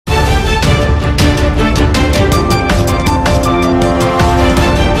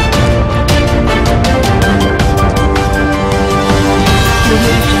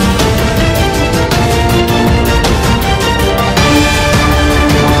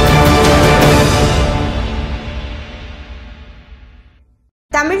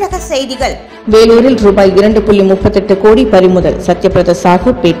செய்திகள். வேலூரில் ரூபாய் 2.38 கோடி பறிமுதல். சத்யபிரதா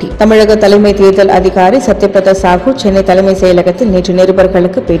சாஹூ பேட்டி. தமிழக தலைமை தேர்தல் அதிகாரி சத்யபிரதா சாஹூ சென்னை தலைமை செயலகத்தில் நேற்று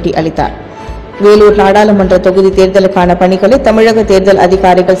நிருபர்களுக்கு பேட்டி அளித்தார். வேலூர் நாடாளுமன்ற தொகுதி தேர்தலுக்கான பணிகளை தமிழக தேர்தல்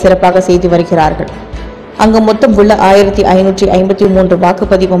அதிகாரிகள் சிறப்பாக செய்து வருகிறார்கள். அங்கு மொத்தம் உள்ள 1553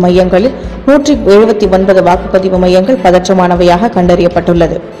 வாக்குப்பதிவு மையங்களில் 179 வாக்குப்பதிவு மையங்கள் பதற்றமானவையாக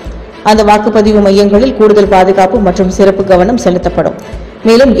கண்டறியப்பட்டுள்ளது. அந்த வாக்குப்பதிவு மையங்களில் கூடுதல் பாதுகாப்பு மற்றும் சிறப்பு கவனம் செலுத்தப்படும்.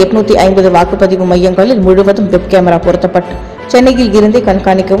 மேலும் 850 வாக்குப்பதிவு மையங்களில் முழுவதும் வெப் கேமரா பொருத்தப்பட்டு சென்னையில் இருந்தே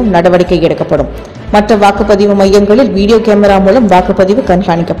கண்காணிக்கவும் நடவடிக்கை எடுக்கப்படும். மற்ற வாக்குப்பதிவு மையங்களில் வீடியோ கேமரா மூலம் வாக்குப்பதிவு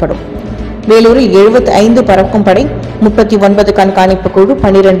கண்காணிக்கப்படும். வேலூரில் 75 பறக்கும் படை, 39 கண்காணிப்பு குழு,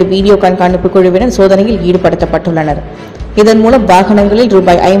 12 வீடியோ கண்காணிப்பு குழுவினர் சோதனையில் ஈடுபடுத்தப்பட்டுள்ளனர். இதன் மூலம் வாகனங்களில்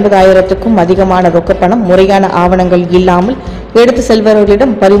ரூபாய் 50,000க்கும் அதிகமான ரொக்கப்பணம் முறையான ஆவணங்கள் இல்லாமல் எடுத்து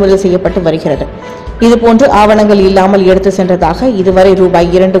செல்பவர்களிடம் பறிமுதல் செய்யப்பட்டு வருகிறது. இதுபோன்று ஆவணங்கள் இல்லாமல் எடுத்து சென்றதாக இதுவரை ரூபாய்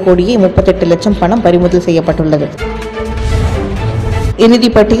 2,38,00,000 பணம் பறிமுதல் செய்யப்பட்டுள்ளது.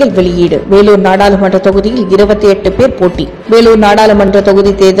 இறுதிப் பட்டியல் வெளியீடு. வேலூர் நாடாளுமன்ற தொகுதியில் 28 பேர் போட்டி. வேலூர் நாடாளுமன்ற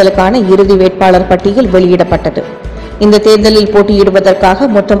தொகுதி தேர்தலுக்கான இறுதி வேட்பாளர் பட்டியல் வெளியிடப்பட்டது. இந்த தேர்தலில் போட்டியிடுவதற்காக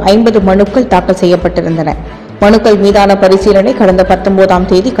மொத்தம் 50 மனுக்கள் தாக்கல் செய்யப்பட்டிருந்தன. மனுக்கள் மீதான பரிசீலனை கடந்த 19ஆம்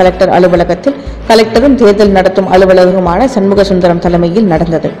தேதி கலெக்டர் அலுவலகத்தில் கலெக்டரும் தேர்தல் நடத்தும் அலுவலருமான சண்முக சுந்தரம் தலைமையில்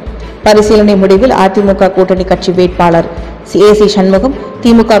நடந்தது. பரிசீலனை முடிவில் அதிமுக கூட்டணி கட்சி வேட்பாளர் AC சண்முகம்,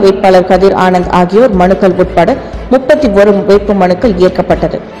 திமுக வேட்பாளர் கதிர் ஆனந்த் ஆகியோர் மனுக்கள் உட்பட 31 வேட்பு மனுக்கள்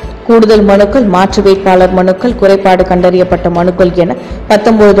ஏற்கப்பட்டது. கூடுதல் மனுக்கள், மாற்று வேட்பாளர் மனுக்கள், குறைபாடு கண்டறியப்பட்ட மனுக்கள் என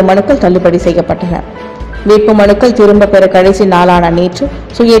 19 மனுக்கள் தள்ளுபடி செய்யப்பட்டன. வேட்பு மனுக்கள் திரும்ப பெற கடைசி நாளான நேற்று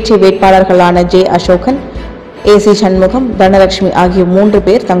சுயேட்சை வேட்பாளர்களான J. அசோகன், AC சண்முகம், தனலட்சுமி ஆகிய 3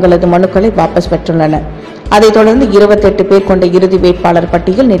 பேர் தங்களது மனுக்களை வாபஸ் பெற்றுள்ளனர். அதைத் தொடர்ந்து 28 பேர் கொண்ட இறுதி வேட்பாளர்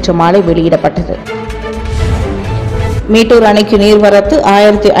பட்டியல் நேற்று மாலை வெளியிடப்பட்டது. மேட்டூர் அணைக்கு நீர்வரத்து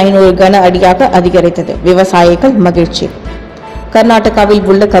 1500 கன அடியாக அதிகரித்தது. விவசாயிகள் மகிழ்ச்சி. கர்நாடகாவில்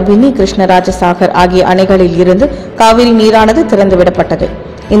உள்ள கபினி, கிருஷ்ணராஜசாகர் ஆகிய அணைகளில் இருந்து காவிரி நீரானது திறந்துவிடப்பட்டது.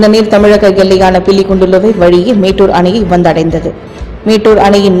 இந்த நீர் தமிழக எல்லையான பில்லிகுண்டுலுவை வழியே மேட்டூர் அணையை வந்தடைந்தது. மேட்டூர்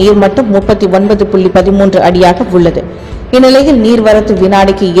அணையின் நீர்மட்டம் 39.13 அடியாக உள்ளது. இந்நிலையில் நீர்வரத்து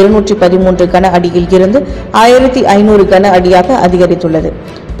வினாடிக்கு 213 கன அடியில் இருந்து 1500 கன அடியாக அதிகரித்துள்ளது.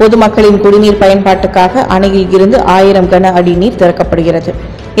 பொதுமக்களின் குடிநீர் பயன்பாட்டுக்காக அணையில் இருந்து 1000 கன அடி நீர் திறக்கப்படுகிறது.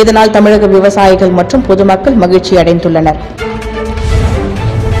 இதனால் தமிழக விவசாயிகள் மற்றும் பொதுமக்கள் மகிழ்ச்சி அடைந்துள்ளனர்.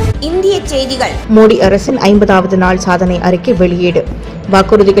 இந்திய செய்திகள். மோடி அரசின் 50வது நாள் சாதனை அறிக்கை வெளியீடு.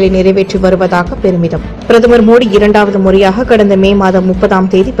 வாக்குறுதிகளை நிறைவேற்றி வருவதாக பெருமிதம். பிரதமர் மோடி 2வது முறையாக கடந்த மே மாதம்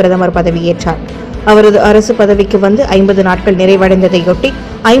 30ஆம் தேதி பிரதமர் பதவியேற்றார். அவரது அரசு பதவிக்கு வந்து 50 நாட்கள் நிறைவடைந்ததையொட்டி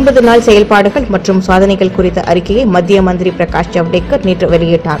 50 நாள் செயல்பாடுகள் மற்றும் சாதனைகள் குறித்த அறிக்கையை மத்திய மந்திரி பிரகாஷ் ஜவடேகர் நேற்று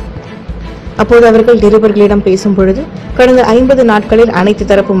வெளியிட்டார். அப்போது அவர்கள் நிருபர்களிடம் பேசும்பொழுது, கடந்த 50 நாட்களில் அனைத்து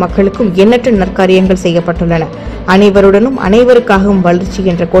தரப்பு மக்களுக்கும் எண்ணற்ற நற்காரியங்கள் செய்யப்பட்டுள்ளன. அனைவருடனும் அனைவருக்காகவும் வளர்ச்சி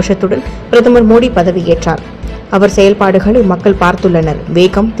என்ற கோஷத்துடன் பிரதமர் மோடி பதவியேற்றார். அவர் செயல்பாடுகளை மக்கள் பார்த்துள்ளனர்.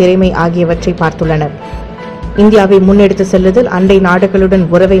 வேகம், திறமை ஆகியவற்றை பார்த்துள்ளனர். இந்தியாவை முன்னெடுத்து செல்லுதல், அண்டை நாடுகளுடன்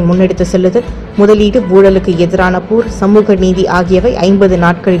உறவை முன்னெடுத்து செல்லுதல், முதலீடு, ஊழலுக்கு எதிரான போர், சமூக நீதி ஆகியவை 50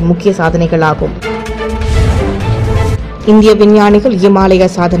 நாட்களின் முக்கிய சாதனைகளாகும். இந்திய விஞ்ஞானிகள் இமாலய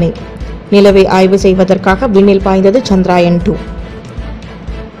சாதனை. நிலவை ஆய்வு செய்வதற்காக விண்ணில் பாய்ந்தது சந்திராயன் 2.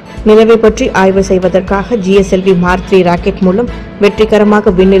 நிலவை பற்றி ஆய்வு செய்வதற்காக GSLV Mark 3 ராக்கெட் மூலம்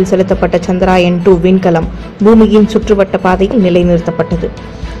வெற்றிகரமாக விண்ணில் செலுத்தப்பட்ட சந்திராயன் 2 விண்கலம் பூமியின் சுற்றுவட்ட பாதையில் நிலைநிறுத்தப்பட்டது.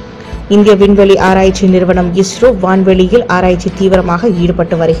 இந்திய விண்வெளி ஆராய்ச்சி நிறுவனம் ISRO வான்வெளியில் ஆராய்ச்சி தீவிரமாக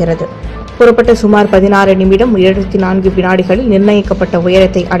ஈடுபட்டு வருகிறது. புறப்பட்ட சுமார் 16 நிமிடம் 74 வினாடிகளில் நிர்ணயிக்கப்பட்ட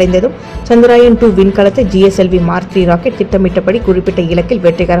உயரத்தை அடைந்ததும் சந்திராயன் 2 விண்கலத்தை GSLV Mark 3 ராக்கெட் திட்டமிட்டபடி குறிப்பிட்ட இலக்கில்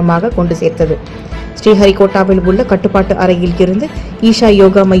வெற்றிகரமாக கொண்டு சேர்த்தது. ஸ்ரீஹரிகோட்டாவில் உள்ள கட்டுப்பாட்டு அறையில் இருந்து ஈஷா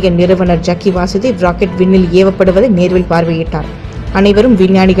யோகா மைய நிறுவனர் ஜக்கி வாசுதேவ் ராக்கெட் விண்ணில் ஏவப்படுவதை நேர்வில் பார்வையிட்டார். அனைவரும்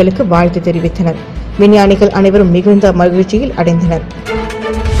விஞ்ஞானிகளுக்கு வாழ்த்து தெரிவித்தனர். விஞ்ஞானிகள் அனைவரும் மிகுந்த மகிழ்ச்சியில் அடைந்தனர்.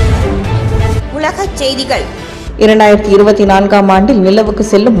 உலக செய்திகள். 2024ஆம் ஆண்டில் நிலவுக்கு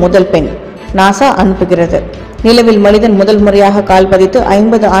செல்லும் முதல் பெண் நாசா அனுப்புகிறது. நிலவில் மனிதன் முதல் முறையாக கால் பதித்து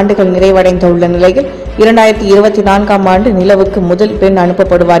 50 ஆண்டுகள் நிறைவடைந்துள்ள நிலையில் 2024ஆம் ஆண்டு நிலவுக்கு முதல் பெண்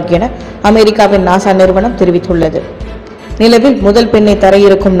அனுப்பப்படுவார் என அமெரிக்காவின் நாசா நிறுவனம் தெரிவித்துள்ளது. நிலவில் முதல் பெண்ணை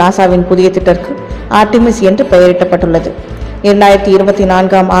தரையிறக்கும் நாசாவின் புதிய திட்டத்திற்கு ஆர்டிமிஸ் என்று பெயரிடப்பட்டுள்ளது.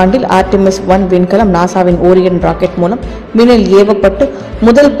 2024ஆம் ஆண்டில் ஆர்டிமிஸ் 1 விண்கலம் நாசாவின் ஓரியன் ராக்கெட் மூலம் விண்ணில் ஏவப்பட்டு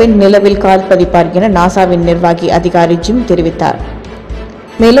முதல் பெண் நிலவில் கால் பதிப்பார் என நாசாவின் நிர்வாகி அதிகாரி ஜிம் தெரிவித்தார்.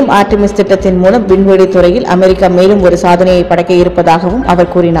 மேலும் ஆர்டிமிஸ் திட்டத்தின் மூலம் விண்வெளி துறையில் அமெரிக்கா மேலும் ஒரு சாதனையை படைக்க இருப்பதாகவும்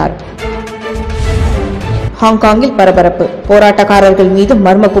அவர் கூறினார். ஹாங்காங்கில் பரபரப்பு. போராட்டக்காரர்கள் மீது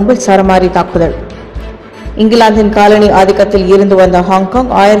மர்ம கும்பல் சரமாரி தாக்குதல். இங்கிலாந்தின் காலனி ஆதிக்கத்தில் இருந்து வந்த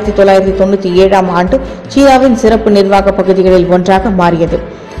ஹாங்காங் 1997ஆம் ஆண்டு சீனாவின் சிறப்பு நிர்வாக பகுதிகளில் ஒன்றாக மாறியது.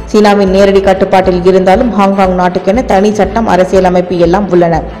 சீனாவின் நேரடி கட்டுப்பாட்டில் இருந்தாலும் ஹாங்காங் நாட்டுக்கென தனி சட்டம், அரசியலமைப்பு எல்லாம்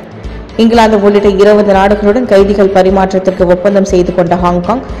உள்ளன. இங்கிலாந்து உள்ளிட்ட 20 நாடுகளுடன் கைதிகள் பரிமாற்றத்திற்கு ஒப்பந்தம் செய்து கொண்ட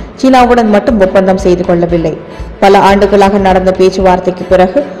ஹாங்காங் சீனாவுடன் மட்டும் ஒப்பந்தம் செய்து கொள்ளவில்லை. பல ஆண்டுகளாக நடந்த பேச்சுவார்த்தைக்கு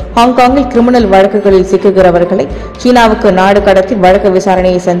பிறகு ஹாங்காங்கில் கிரிமினல் வழக்குகளில் சிக்குகிறவர்களை சீனாவுக்கு நாடு கடத்தி வழக்கு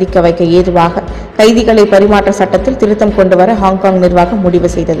விசாரணையை சந்திக்க வைக்க ஏதுவாக கைதிகளை பரிமாற்ற சட்டத்தில் திருத்தம் கொண்டுவர ஹாங்காங் நிர்வாகம் முடிவு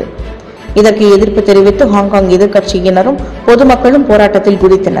செய்தது. இதற்கு எதிர்ப்பு தெரிவித்து ஹாங்காங் எதிர்க்கட்சியினரும் பொதுமக்களும் போராட்டத்தில்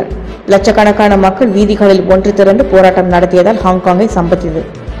குதித்தனர். லட்சக்கணக்கான மக்கள் வீதிகளில் ஒன்று திரண்டு போராட்டம் நடத்தியதால் ஹாங்காங்கை சம்பத்தியது.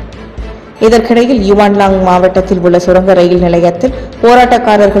 இதற்கிடையில் யுவான்லாங் மாவட்டத்தில் உள்ள சுரங்க ரயில் நிலையத்தில்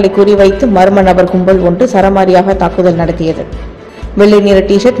போராட்டக்காரர்களை குறிவைத்து மர்ம நபர் கும்பல் ஒன்று சரமாரியாக தாக்குதல் நடத்தியது. வெள்ளை நிற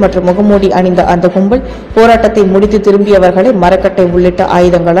டிஷர்ட் மற்றும் முகமூடி அணிந்த அந்த கும்பல் போராட்டத்தை முடித்து திரும்பியவர்களை மரக்கட்டை உள்ளிட்ட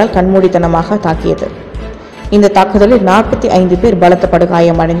ஆயுதங்களால் கண்மூடித்தனமாக தாக்கியது. இந்த தாக்குதலில் 45 பேர் பலத்த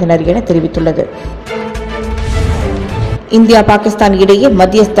படுகாயம் அடைந்தனர் என தெரிவித்துள்ளது. இந்தியா பாகிஸ்தான் இடையே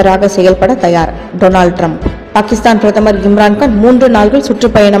மத்தியஸ்தராக செயல்பட தயார் டொனால்ட் ட்ரம்ப். பாகிஸ்தான் பிரதமர் இம்ரான்கான் 3 நாள்கள்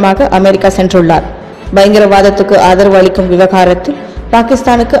சுற்றுப்பயணமாக அமெரிக்கா சென்றுள்ளார். பயங்கரவாதத்துக்கு ஆதரவு அளிக்கும் விவகாரத்தில்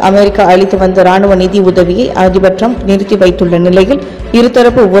பாகிஸ்தானுக்கு அமெரிக்கா அளித்து வந்த ராணுவ நிதி உதவியை அதிபர் ட்ரம்ப் நிறுத்தி வைத்துள்ள நிலையில்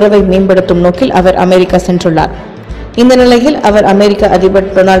இருதரப்பு உறவை மேம்படுத்தும் நோக்கில் அவர் அமெரிக்கா சென்றுள்ளார். இந்த நிலையில் அவர் அமெரிக்க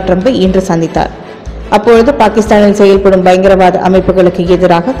அதிபர் டொனால்ட் ட்ரம்பை இன்று சந்தித்தார். அப்பொழுது பாகிஸ்தானில் செயல்படும் பயங்கரவாத அமைப்புகளுக்கு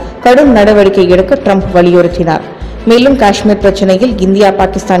எதிராக கடும் நடவடிக்கை எடுக்க ட்ரம்ப் வலியுறுத்தினார். மேலும் காஷ்மீர் பிரச்சினையில் இந்தியா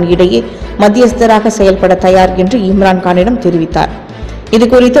பாகிஸ்தான் இடையே மத்தியஸ்தராக செயல்பட தயார் என்று இம்ரான்கானிடம் தெரிவித்தார்.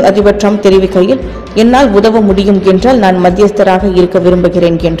 இதுகுறித்து அதிபர் ட்ரம்ப் தெரிவிக்கையில், என்னால் உதவ முடியும் என்றால் நான் மத்தியஸ்தராக இருக்க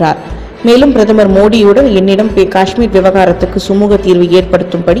விரும்புகிறேன் என்றார். மேலும் பிரதமர் மோடியுடன் என்னிடம் காஷ்மீர் விவகாரத்துக்கு சுமூக தீர்வு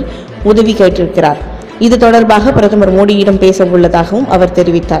ஏற்படுத்தும்படி உதவி கேட்டிருக்கிறார். இது தொடர்பாக பிரதமர் மோடியிடம் பேச உள்ளதாகவும் அவர்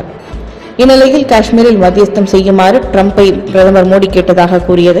தெரிவித்தார். இந்நிலையில் காஷ்மீரில் மத்தியஸ்தம் செய்யுமாறு ட்ரம்பை பிரதமர் மோடி கேட்டதாக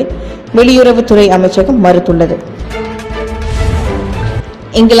கூறியதை வெளியுறவுத்துறை அமைச்சகம் மறுத்துள்ளது.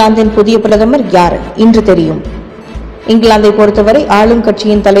 இங்கிலாந்தின் புதிய பிரதமர் யார் இன்று தெரியும். இங்கிலாந்தை பொறுத்தவரை ஆளும்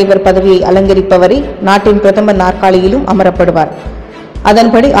கட்சியின் தலைவர் பதவியை அலங்கரிப்பவரை நாட்டின் பிரதமர் நாற்காலியிலும் அமரப்படுவார்.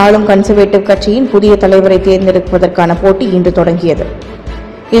 அதன்படி ஆளும் கன்சர்வேட்டிவ் கட்சியின் புதிய தலைவரை தேர்ந்தெடுப்பதற்கான போட்டி இன்று தொடங்கியது.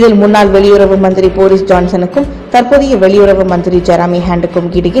 இதில் முன்னாள் வெளியுறவு மந்திரி போரிஸ் ஜான்சனுக்கும் தற்போதைய வெளியுறவு மந்திரி ஜெரமி ஹண்டுக்கும்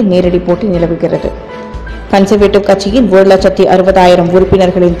இடையே நேரடி போட்டி நிலவுகிறது. கன்சர்வேட்டிவ் கட்சியின் 1,60,000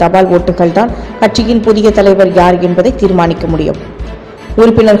 உறுப்பினர்களின் தபால் ஓட்டுகள் தான் கட்சியின் புதிய தலைவர் யார் என்பதை தீர்மானிக்க முடியும்.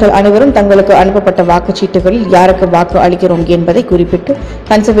 உறுப்பினர்கள் அனைவரும் தங்களுக்கு அனுப்பப்பட்ட வாக்குச்சீட்டுகளில் யாருக்கு வாக்கு அளிக்கிறோம் என்பதை குறிப்பிட்டு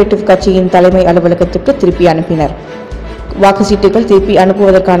கன்சர்வேட்டிவ் கட்சியின் தலைமை அலுவலகத்துக்கு திருப்பி அனுப்பினர். வாக்குச்சீட்டுகள் திருப்பி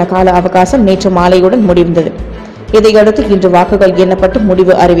அனுப்புவதற்கான கால அவகாசம் நேற்று மாலையுடன் முடிந்தது. இதையடுத்து இன்று வாக்குகள் எண்ணப்பட்டு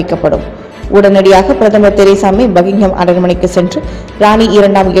முடிவு அறிவிக்கப்படும். உடனடியாக பிரதமர் தெரேசா மே பக்கிங்ஹாம் அரண்மனைக்கு சென்று ராணி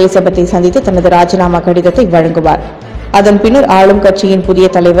 2ஆம் எலிசபெத்தை சந்தித்து தனது ராஜினாமா கடிதத்தை வழங்குவார். அதன் பின்னர் ஆளும் கட்சியின் புதிய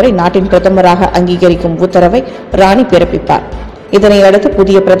தலைவரை நாட்டின் பிரதமராக அங்கீகரிக்கும் உத்தரவை ராணி பிறப்பிப்பார். இதனையடுத்து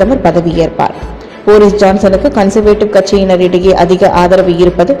புதிய பிரதமர் பதவியேற்பார். போரிஸ் ஜான்சனுக்கு கன்சர்வேட்டிவ் கட்சியினரிடையே அதிக ஆதரவு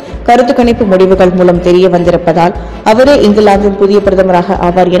இருப்பது கருத்து கணிப்பு முடிவுகள் மூலம் தெரிய வந்திருப்பதால் அவரே இங்கிலாந்தின் புதிய பிரதமராக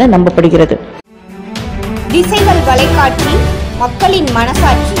ஆவார் என நம்பப்படுகிறது. திசைகள் வலைக்காட்சி, மக்களின்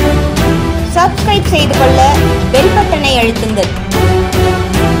மனசாட்சி. சப்ஸ்கிரைப் செய்து கொள்ள பெல் பட்டனை அழுத்துங்கள்.